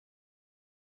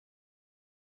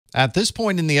At this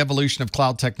point in the evolution of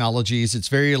cloud technologies, it's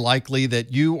very likely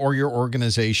that you or your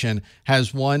organization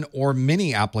has one or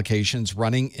many applications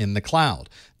running in the cloud.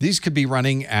 These could be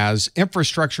running as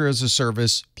infrastructure as a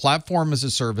service, platform as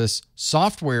a service,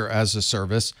 software as a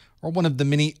service, or one of the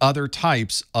many other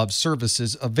types of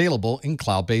services available in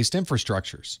cloud-based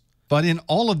infrastructures. But in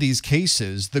all of these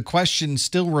cases, the question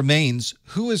still remains,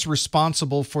 who is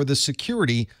responsible for the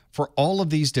security for all of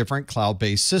these different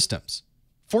cloud-based systems?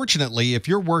 Fortunately, if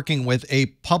you're working with a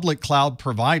public cloud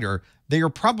provider, they are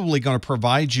probably going to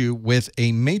provide you with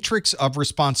a matrix of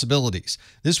responsibilities.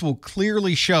 This will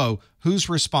clearly show who's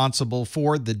responsible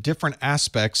for the different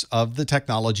aspects of the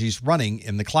technologies running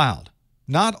in the cloud.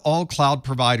 Not all cloud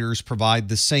providers provide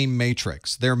the same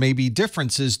matrix. There may be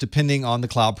differences depending on the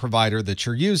cloud provider that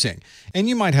you're using. And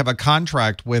you might have a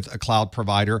contract with a cloud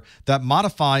provider that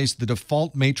modifies the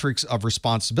default matrix of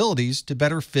responsibilities to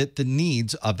better fit the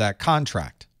needs of that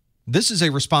contract. This is a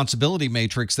responsibility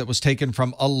matrix that was taken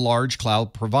from a large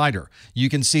cloud provider. You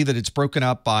can see that it's broken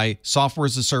up by software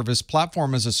as a service,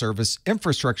 platform as a service,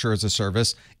 infrastructure as a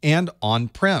service, and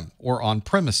on-prem or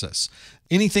on-premises.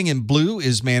 Anything in blue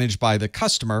is managed by the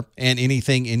customer, and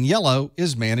anything in yellow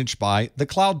is managed by the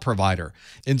cloud provider.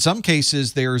 In some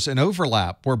cases, there's an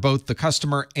overlap where both the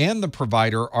customer and the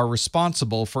provider are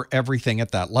responsible for everything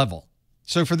at that level.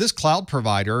 So for this cloud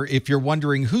provider, if you're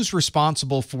wondering who's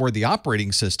responsible for the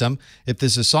operating system, if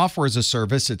this is software as a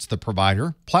service, it's the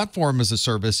provider, platform as a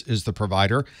service is the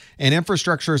provider, and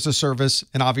infrastructure as a service,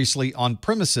 and obviously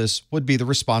on-premises would be the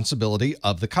responsibility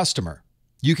of the customer.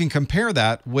 You can compare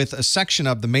that with a section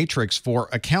of the matrix for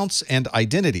accounts and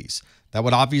identities. That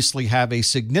would obviously have a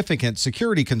significant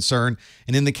security concern,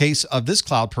 and in the case of this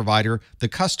cloud provider, the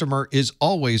customer is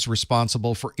always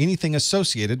responsible for anything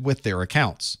associated with their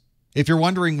accounts. If you're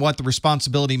wondering what the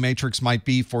responsibility matrix might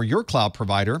be for your cloud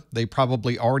provider, they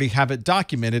probably already have it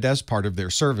documented as part of their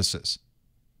services.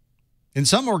 In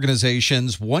some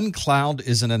organizations, one cloud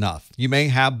isn't enough. You may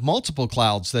have multiple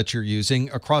clouds that you're using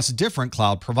across different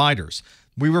cloud providers.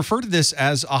 We refer to this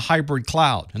as a hybrid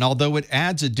cloud, and although it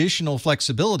adds additional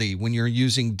flexibility when you're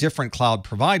using different cloud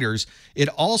providers, it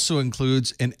also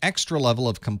includes an extra level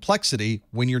of complexity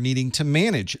when you're needing to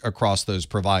manage across those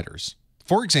providers.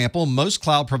 For example, most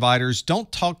cloud providers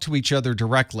don't talk to each other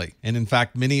directly, and in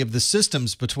fact, many of the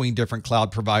systems between different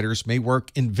cloud providers may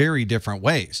work in very different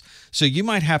ways. So you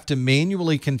might have to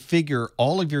manually configure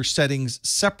all of your settings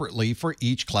separately for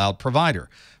each cloud provider.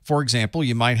 For example,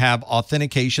 you might have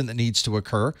authentication that needs to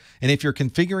occur, and if you're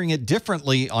configuring it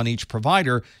differently on each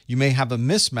provider, you may have a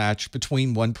mismatch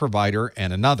between one provider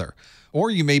and another. Or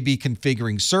you may be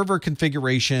configuring server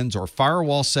configurations or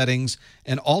firewall settings,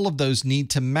 and all of those need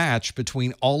to match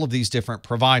between all of these different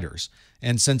providers.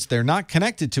 And since they're not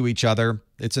connected to each other,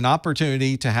 it's an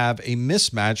opportunity to have a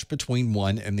mismatch between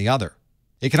one and the other.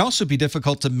 It can also be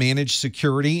difficult to manage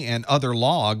security and other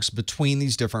logs between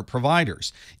these different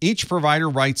providers. Each provider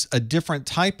writes a different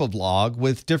type of log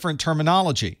with different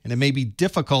terminology, and it may be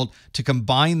difficult to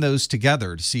combine those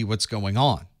together to see what's going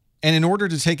on. And in order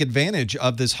to take advantage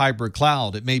of this hybrid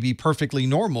cloud, it may be perfectly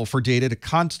normal for data to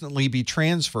constantly be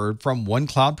transferred from one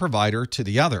cloud provider to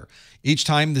the other. Each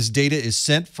time this data is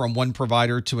sent from one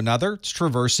provider to another, it's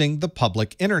traversing the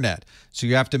public internet. So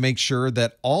you have to make sure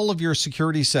that all of your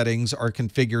security settings are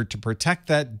configured to protect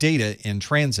that data in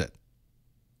transit.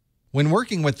 When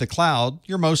working with the cloud,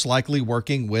 you're most likely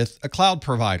working with a cloud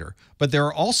provider, but there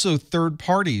are also third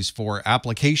parties for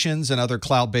applications and other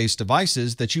cloud-based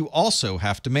devices that you also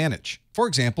have to manage. For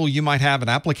example, you might have an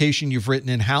application you've written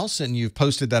in-house and you've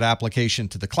posted that application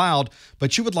to the cloud,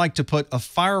 but you would like to put a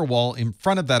firewall in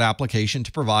front of that application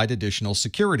to provide additional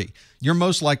security. You're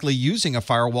most likely using a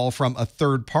firewall from a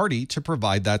third party to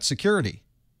provide that security.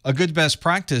 A good best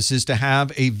practice is to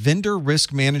have a vendor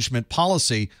risk management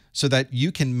policy so that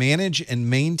you can manage and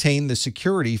maintain the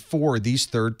security for these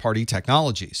third-party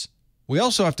technologies. We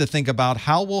also have to think about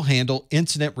how we'll handle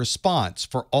incident response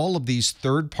for all of these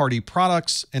third-party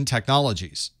products and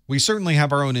technologies. We certainly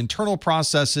have our own internal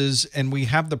processes, and we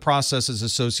have the processes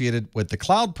associated with the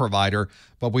cloud provider,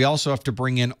 but we also have to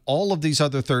bring in all of these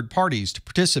other third parties to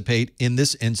participate in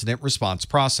this incident response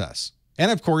process. And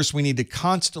of course, we need to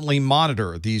constantly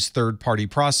monitor these third-party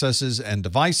processes and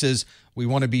devices. We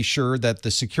want to be sure that the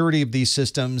security of these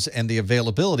systems and the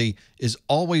availability is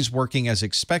always working as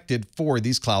expected for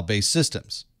these cloud-based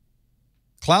systems.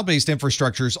 Cloud-based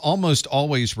infrastructures almost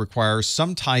always require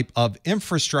some type of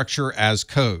infrastructure as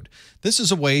code. This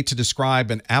is a way to describe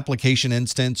an application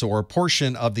instance or a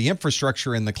portion of the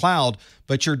infrastructure in the cloud,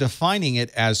 but you're defining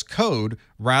it as code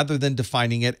rather than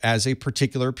defining it as a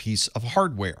particular piece of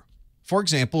hardware. For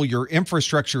example, your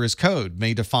infrastructure as code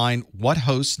may define what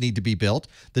hosts need to be built,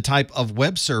 the type of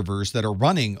web servers that are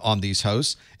running on these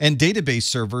hosts, and database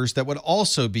servers that would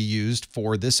also be used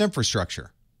for this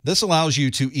infrastructure. This allows you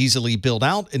to easily build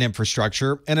out an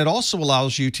infrastructure, and it also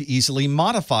allows you to easily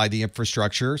modify the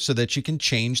infrastructure so that you can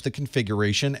change the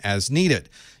configuration as needed.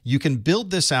 You can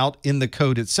build this out in the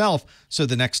code itself, so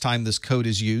the next time this code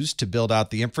is used to build out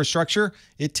the infrastructure,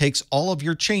 it takes all of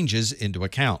your changes into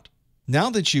account. Now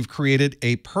that you've created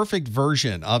a perfect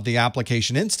version of the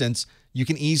application instance, you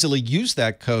can easily use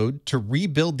that code to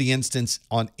rebuild the instance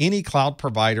on any cloud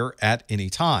provider at any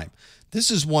time. This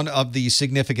is one of the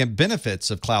significant benefits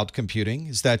of cloud computing,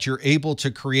 is that you're able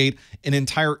to create an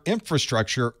entire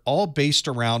infrastructure all based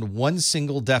around one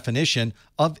single definition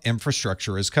of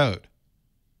infrastructure as code.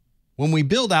 When we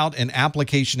build out an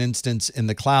application instance in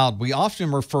the cloud, we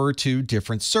often refer to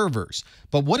different servers.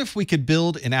 But what if we could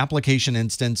build an application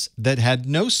instance that had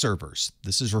no servers?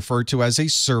 This is referred to as a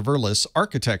serverless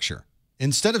architecture.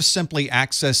 Instead of simply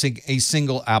accessing a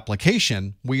single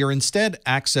application, we are instead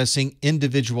accessing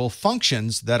individual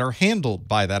functions that are handled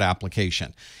by that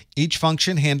application. Each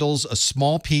function handles a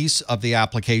small piece of the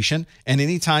application, and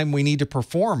anytime we need to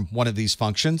perform one of these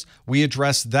functions, we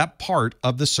address that part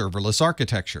of the serverless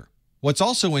architecture. What's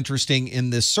also interesting in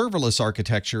this serverless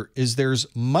architecture is there's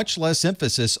much less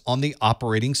emphasis on the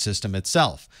operating system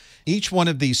itself. Each one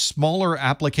of these smaller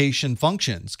application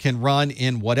functions can run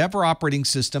in whatever operating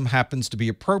system happens to be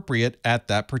appropriate at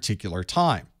that particular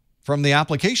time. From the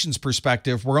application's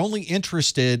perspective, we're only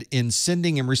interested in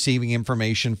sending and receiving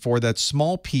information for that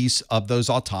small piece of those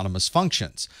autonomous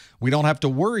functions. We don't have to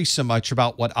worry so much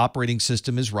about what operating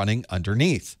system is running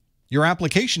underneath. Your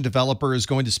application developer is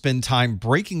going to spend time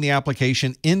breaking the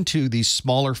application into these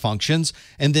smaller functions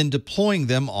and then deploying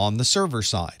them on the server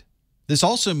side. This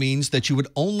also means that you would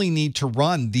only need to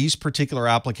run these particular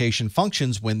application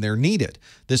functions when they're needed.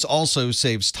 This also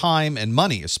saves time and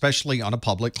money, especially on a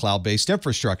public cloud-based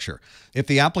infrastructure. If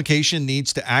the application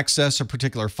needs to access a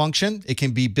particular function, it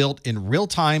can be built in real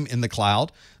time in the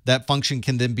cloud. That function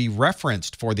can then be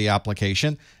referenced for the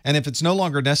application. And if it's no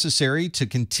longer necessary to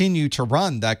continue to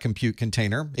run that compute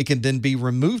container, it can then be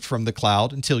removed from the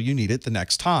cloud until you need it the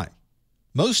next time.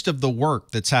 Most of the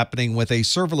work that's happening with a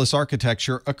serverless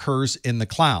architecture occurs in the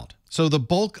cloud. So the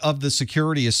bulk of the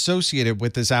security associated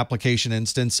with this application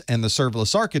instance and the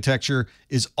serverless architecture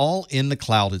is all in the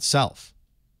cloud itself.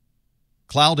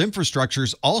 Cloud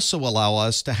infrastructures also allow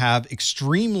us to have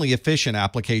extremely efficient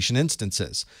application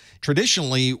instances.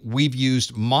 Traditionally, we've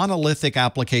used monolithic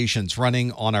applications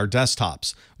running on our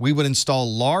desktops. We would install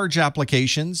large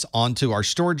applications onto our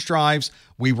storage drives.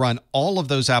 We run all of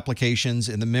those applications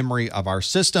in the memory of our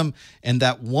system, and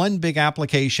that one big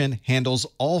application handles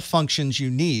all functions you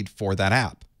need for that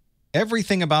app.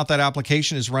 Everything about that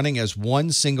application is running as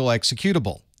one single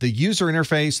executable. The user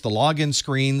interface, the login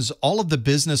screens, all of the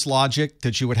business logic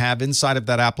that you would have inside of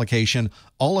that application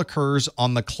all occurs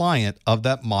on the client of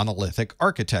that monolithic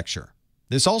architecture.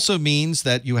 This also means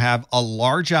that you have a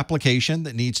large application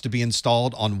that needs to be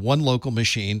installed on one local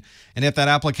machine. And if that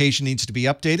application needs to be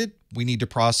updated, we need to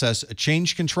process a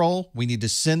change control. We need to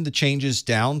send the changes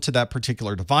down to that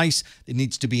particular device. It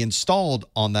needs to be installed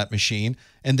on that machine.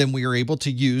 And then we are able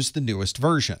to use the newest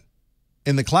version.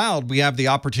 In the cloud, we have the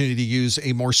opportunity to use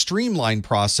a more streamlined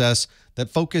process that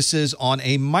focuses on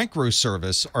a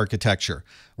microservice architecture.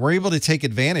 We're able to take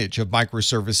advantage of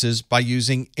microservices by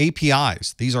using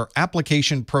APIs. These are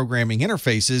application programming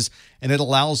interfaces, and it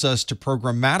allows us to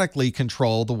programmatically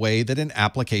control the way that an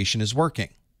application is working.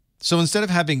 So instead of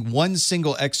having one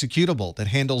single executable that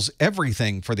handles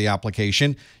everything for the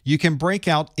application, you can break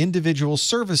out individual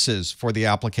services for the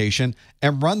application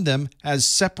and run them as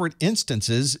separate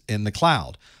instances in the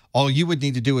cloud. All you would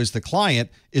need to do as the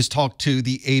client is talk to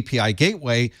the API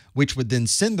gateway, which would then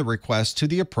send the request to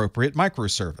the appropriate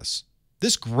microservice.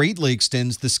 This greatly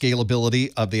extends the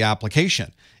scalability of the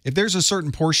application. If there's a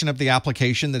certain portion of the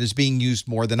application that is being used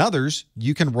more than others,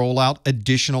 you can roll out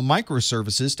additional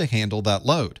microservices to handle that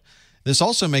load. This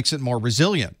also makes it more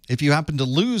resilient. If you happen to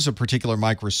lose a particular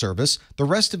microservice, the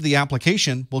rest of the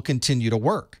application will continue to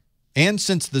work. And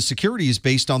since the security is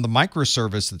based on the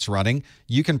microservice that's running,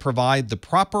 you can provide the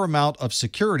proper amount of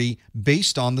security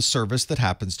based on the service that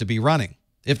happens to be running.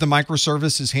 If the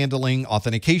microservice is handling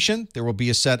authentication, there will be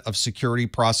a set of security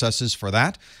processes for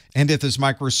that. And if this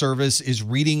microservice is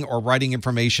reading or writing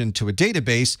information to a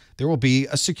database, there will be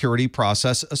a security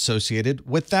process associated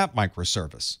with that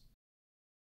microservice.